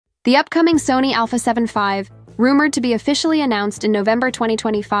The upcoming Sony α7V, rumored to be officially announced in November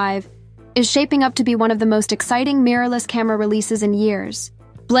 2025, is shaping up to be one of the most exciting mirrorless camera releases in years,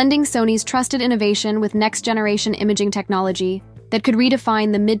 blending Sony's trusted innovation with next-generation imaging technology that could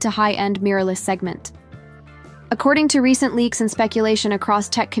redefine the mid to high-end mirrorless segment. According to recent leaks and speculation across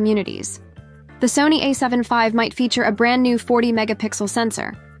tech communities, the Sony a7V might feature a brand new 40-megapixel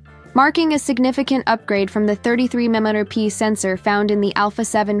sensor, marking a significant upgrade from the 33mm sensor found in the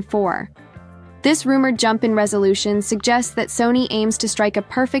α7 IV. This rumored jump in resolution suggests that Sony aims to strike a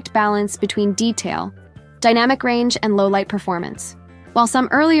perfect balance between detail, dynamic range, and low-light performance. While some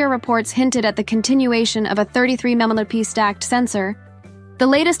earlier reports hinted at the continuation of a 33mm stacked sensor, the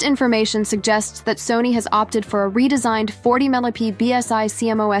latest information suggests that Sony has opted for a redesigned 40mm BSI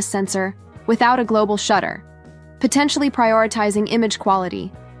CMOS sensor without a global shutter, potentially prioritizing image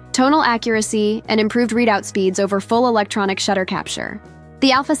quality, tonal accuracy, and improved readout speeds over full electronic shutter capture.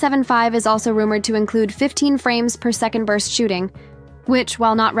 The α7V is also rumored to include 15 frames per second burst shooting, which,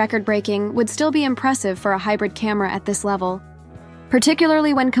 while not record-breaking, would still be impressive for a hybrid camera at this level,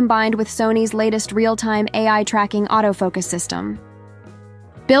 particularly when combined with Sony's latest real-time AI tracking autofocus system.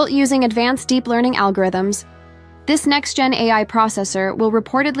 Built using advanced deep learning algorithms, this next-gen AI processor will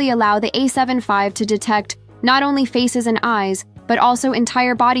reportedly allow the a7V to detect not only faces and eyes, but also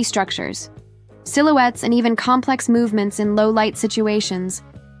entire body structures, silhouettes, and even complex movements in low-light situations,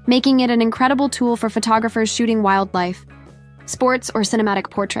 making it an incredible tool for photographers shooting wildlife, sports, or cinematic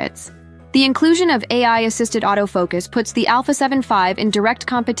portraits. The inclusion of AI-assisted autofocus puts the α7V in direct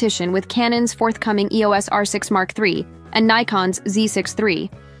competition with Canon's forthcoming EOS R6 Mark III and Nikon's Z6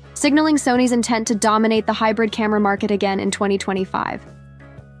 III, signaling Sony's intent to dominate the hybrid camera market again in 2025.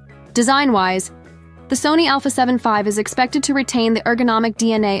 Design-wise, the Sony α7V is expected to retain the ergonomic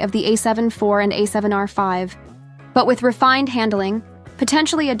DNA of the a7 IV and a7R5, but with refined handling,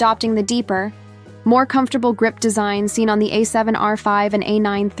 potentially adopting the deeper, more comfortable grip design seen on the a7R5 and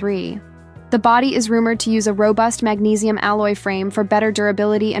a9 III. The body is rumored to use a robust magnesium alloy frame for better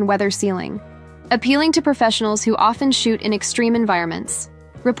durability and weather sealing, appealing to professionals who often shoot in extreme environments.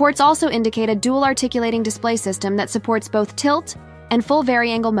 Reports also indicate a dual articulating display system that supports both tilt and full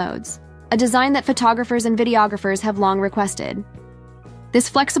vari-angle modes, a design that photographers and videographers have long requested. This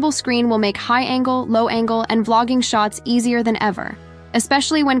flexible screen will make high-angle, low-angle, and vlogging shots easier than ever,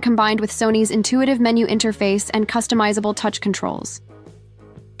 especially when combined with Sony's intuitive menu interface and customizable touch controls.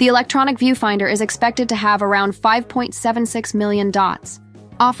 The electronic viewfinder is expected to have around 5.76 million dots,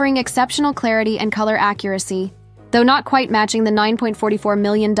 offering exceptional clarity and color accuracy, though not quite matching the 9.44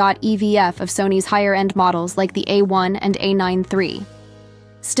 million dot EVF of Sony's higher-end models like the A1 and A9 III.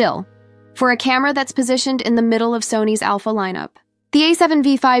 Still, for a camera that's positioned in the middle of Sony's alpha lineup, the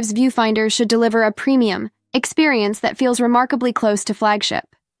a7V5's viewfinder should deliver a premium experience that feels remarkably close to flagship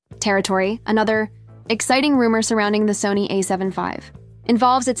territory. Another exciting rumor surrounding the Sony a7V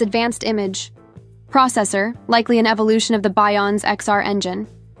involves its advanced image processor, likely an evolution of the Bion's XR engine,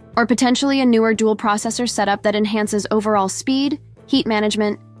 or potentially a newer dual processor setup that enhances overall speed, heat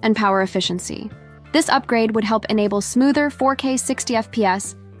management, and power efficiency. This upgrade would help enable smoother 4K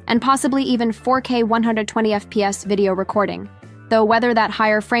 60fps and possibly even 4K 120fps video recording, though whether that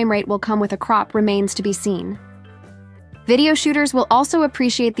higher frame rate will come with a crop remains to be seen. Video shooters will also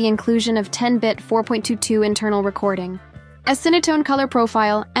appreciate the inclusion of 10-bit 4.22 internal recording, a Cinetone color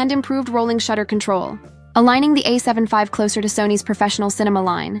profile, and improved rolling shutter control, aligning the a7V closer to Sony's professional cinema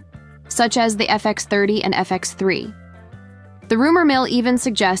line, such as the FX30 and FX3. The rumor mill even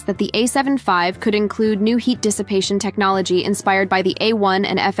suggests that the a7V could include new heat dissipation technology inspired by the A1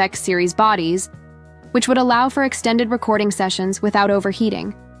 and FX series bodies, which would allow for extended recording sessions without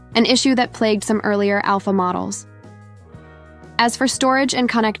overheating, an issue that plagued some earlier alpha models. As for storage and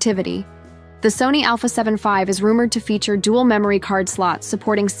connectivity, the Sony α7V is rumored to feature dual memory card slots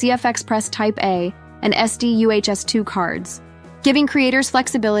supporting CF Express Type A and SD UHS-2 cards, giving creators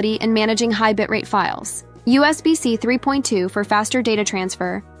flexibility in managing high bitrate files. USB-C 3.2 for faster data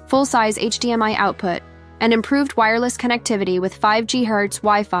transfer, full-size HDMI output, and improved wireless connectivity with 5 GHz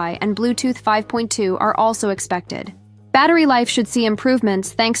Wi-Fi and Bluetooth 5.2 are also expected. Battery life should see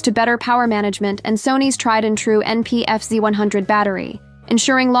improvements thanks to better power management and Sony's tried-and-true NP-FZ100 battery,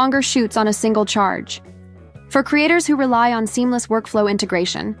 ensuring longer shoots on a single charge. For creators who rely on seamless workflow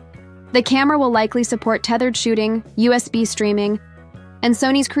integration, the camera will likely support tethered shooting, USB streaming, and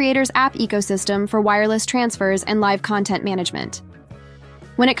Sony's Creators App ecosystem for wireless transfers and live content management.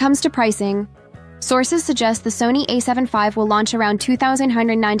 When it comes to pricing, sources suggest the Sony a7V will launch around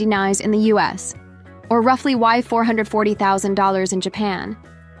 $2,199 in the US, or roughly $440,000 in Japan,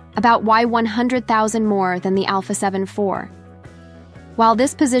 about $100,000 more than the α7 IV. While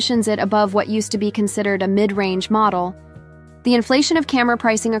this positions it above what used to be considered a mid-range model, the inflation of camera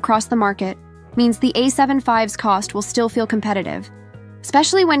pricing across the market means the A7V's cost will still feel competitive,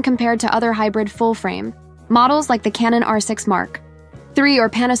 especially when compared to other hybrid full-frame models like the Canon R6 Mark III or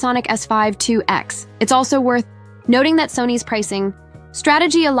Panasonic S5 IIX. It's also worth noting that Sony's pricing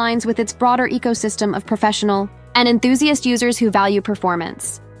strategy aligns with its broader ecosystem of professional and enthusiast users who value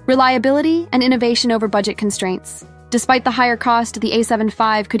performance, reliability, and innovation over budget constraints. Despite the higher cost, the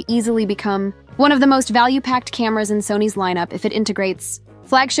A7V could easily become one of the most value-packed cameras in Sony's lineup if it integrates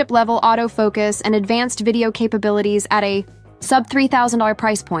flagship-level autofocus and advanced video capabilities at a sub-$3,000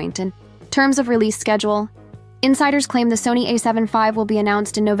 price point. In terms of release schedule, insiders claim the Sony A7V will be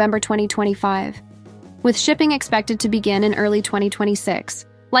announced in November 2025, with shipping expected to begin in early 2026,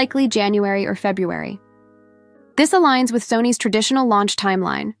 likely January or February. This aligns with Sony's traditional launch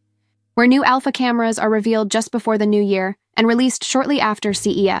timeline, where new alpha cameras are revealed just before the new year and released shortly after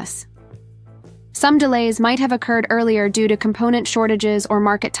CES. Some delays might have occurred earlier due to component shortages or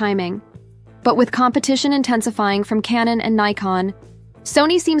market timing, but with competition intensifying from Canon and Nikon,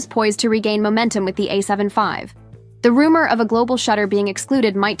 Sony seems poised to regain momentum with the A7V. The rumor of a global shutter being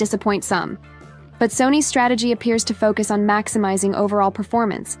excluded might disappoint some, but Sony's strategy appears to focus on maximizing overall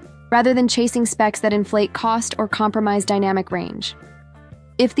performance, rather than chasing specs that inflate cost or compromise dynamic range.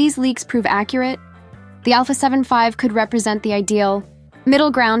 If these leaks prove accurate, the α7V could represent the ideal middle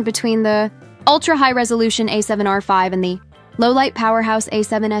ground between the ultra-high-resolution A7R5 and the low-light powerhouse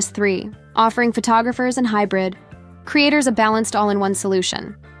A7S III, offering photographers and hybrid creators a balanced all-in-one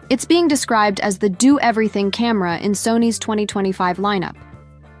solution. It's being described as the do-everything camera in Sony's 2025 lineup,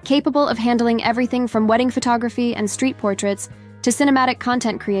 capable of handling everything from wedding photography and street portraits to cinematic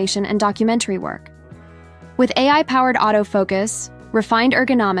content creation and documentary work. With AI-powered autofocus, refined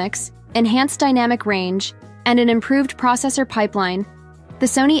ergonomics, enhanced dynamic range, and an improved processor pipeline, the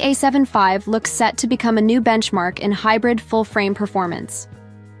Sony A7V looks set to become a new benchmark in hybrid full-frame performance.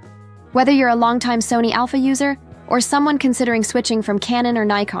 Whether you're a longtime Sony Alpha user or someone considering switching from Canon or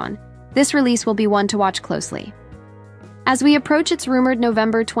Nikon, this release will be one to watch closely. As we approach its rumored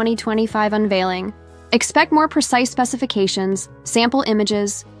November 2025 unveiling, expect more precise specifications, sample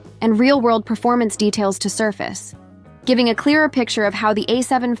images, and real-world performance details to surface, giving a clearer picture of how the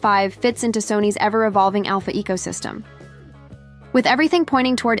A7V fits into Sony's ever-evolving Alpha ecosystem. With everything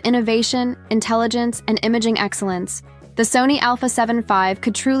pointing toward innovation, intelligence, and imaging excellence, the Sony α7V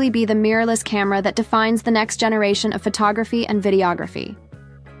could truly be the mirrorless camera that defines the next generation of photography and videography.